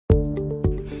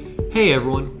Hey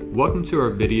everyone, welcome to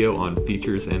our video on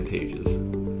features and pages.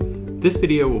 This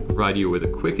video will provide you with a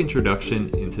quick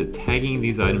introduction into tagging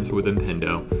these items within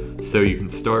Pendo so you can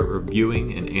start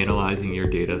reviewing and analyzing your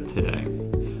data today.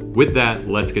 With that,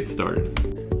 let's get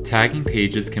started. Tagging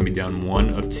pages can be done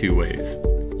one of two ways.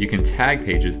 You can tag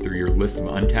pages through your list of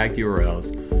untagged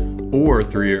URLs or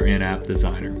through your in-app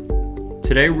designer.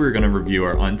 Today we're going to review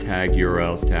our untagged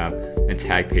URLs tab and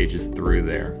tag pages through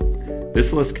there.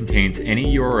 This list contains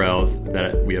any URLs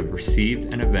that we have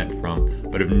received an event from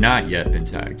but have not yet been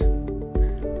tagged.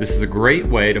 This is a great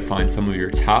way to find some of your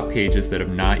top pages that have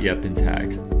not yet been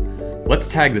tagged. Let's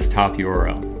tag this top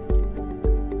URL.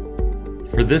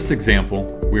 For this example,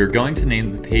 we are going to name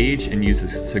the page and use a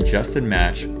suggested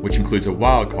match, which includes a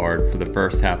wildcard for the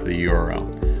first half of the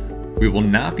URL. We will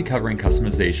not be covering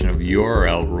customization of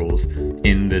URL rules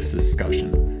in this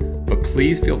discussion, but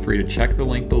please feel free to check the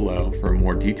link below for a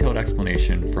more detailed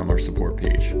explanation from our support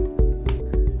page.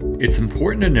 It's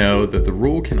important to know that the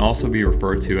rule can also be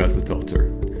referred to as the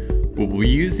filter. We will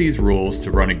use these rules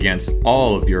to run against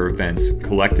all of your events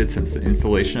collected since the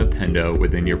installation of Pendo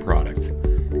within your product.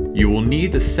 You will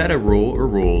need to set a rule or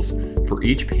rules for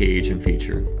each page and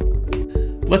feature.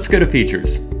 Let's go to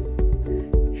features.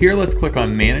 Here, let's click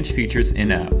on Manage Features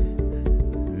in-app.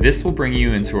 This will bring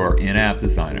you into our in-app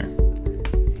designer.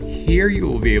 Here you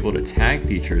will be able to tag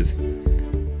features.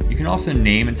 You can also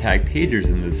name and tag pages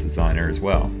in this designer as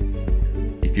well.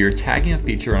 If you're tagging a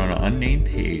feature on an unnamed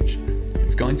page,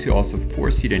 it's going to also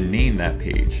force you to name that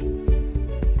page.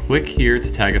 Click here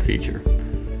to tag a feature.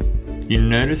 You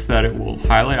notice that it will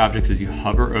highlight objects as you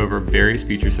hover over various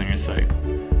features on your site.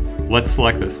 Let's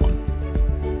select this one.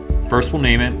 First we'll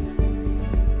name it.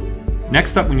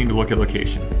 Next up we need to look at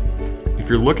location. If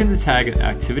you're looking to tag an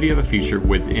activity of a feature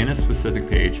within a specific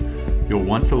page, you'll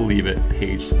want to leave it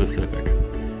page specific.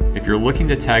 If you're looking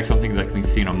to tag something that can be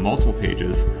seen on multiple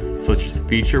pages, such as the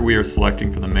feature we are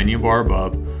selecting for the menu bar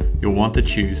above, you'll want to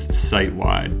choose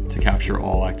site-wide to capture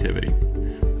all activity.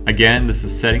 Again, this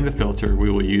is setting the filter we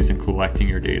will use in collecting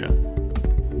your data.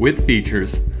 With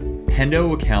features, Pendo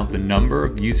will count the number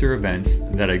of user events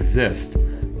that exist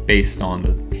based on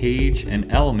the page and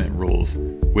element rules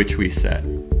which we set.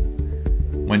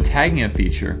 When tagging a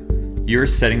feature, you're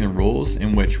setting the rules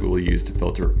in which we will use to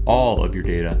filter all of your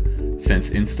data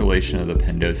since installation of the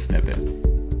Pendo snippet.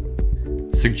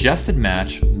 Suggested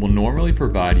match will normally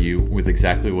provide you with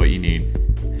exactly what you need.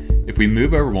 If we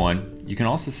move over one, you can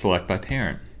also select by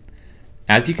parent.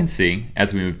 As you can see,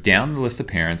 as we move down the list of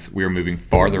parents, we are moving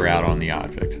farther out on the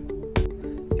object.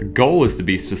 The goal is to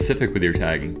be specific with your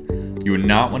tagging. You would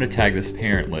not want to tag this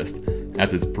parent list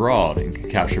as it's broad and can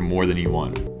capture more than you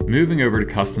want. Moving over to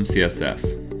custom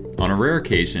CSS. On a rare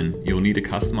occasion, you'll need to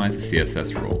customize the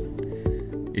CSS rule.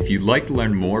 If you'd like to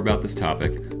learn more about this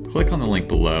topic, click on the link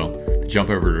below to jump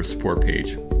over to our support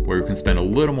page, where we can spend a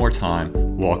little more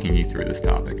time walking you through this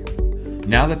topic.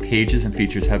 Now that pages and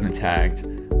features have been tagged,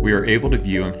 we are able to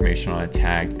view information on a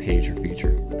tagged page or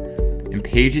feature. In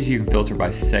pages, you can filter by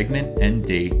segment and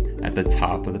date at the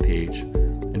top of the page.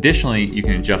 Additionally, you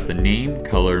can adjust the name,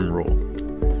 color, and rule.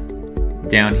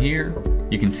 Down here,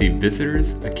 you can see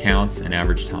visitors, accounts, and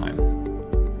average time.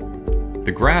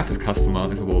 The graph is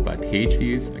customizable by page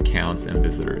views, accounts, and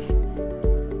visitors.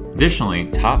 Additionally,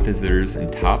 top visitors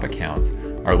and top accounts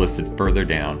are listed further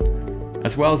down,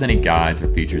 as well as any guides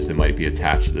or features that might be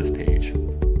attached to this page.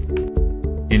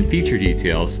 In feature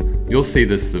details, you'll see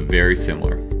this is very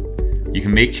similar. You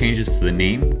can make changes to the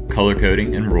name, color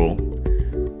coding, and rule.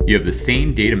 You have the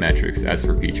same data metrics as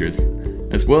for features,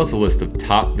 as well as a list of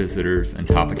top visitors and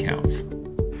top accounts.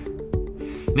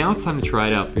 Now it's time to try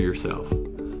it out for yourself.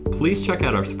 Please check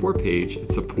out our support page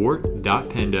at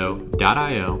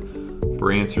support.pendo.io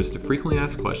for answers to frequently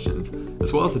asked questions,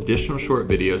 as well as additional short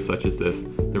videos such as this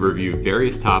that review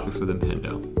various topics within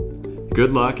Pendo.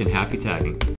 Good luck and happy tagging!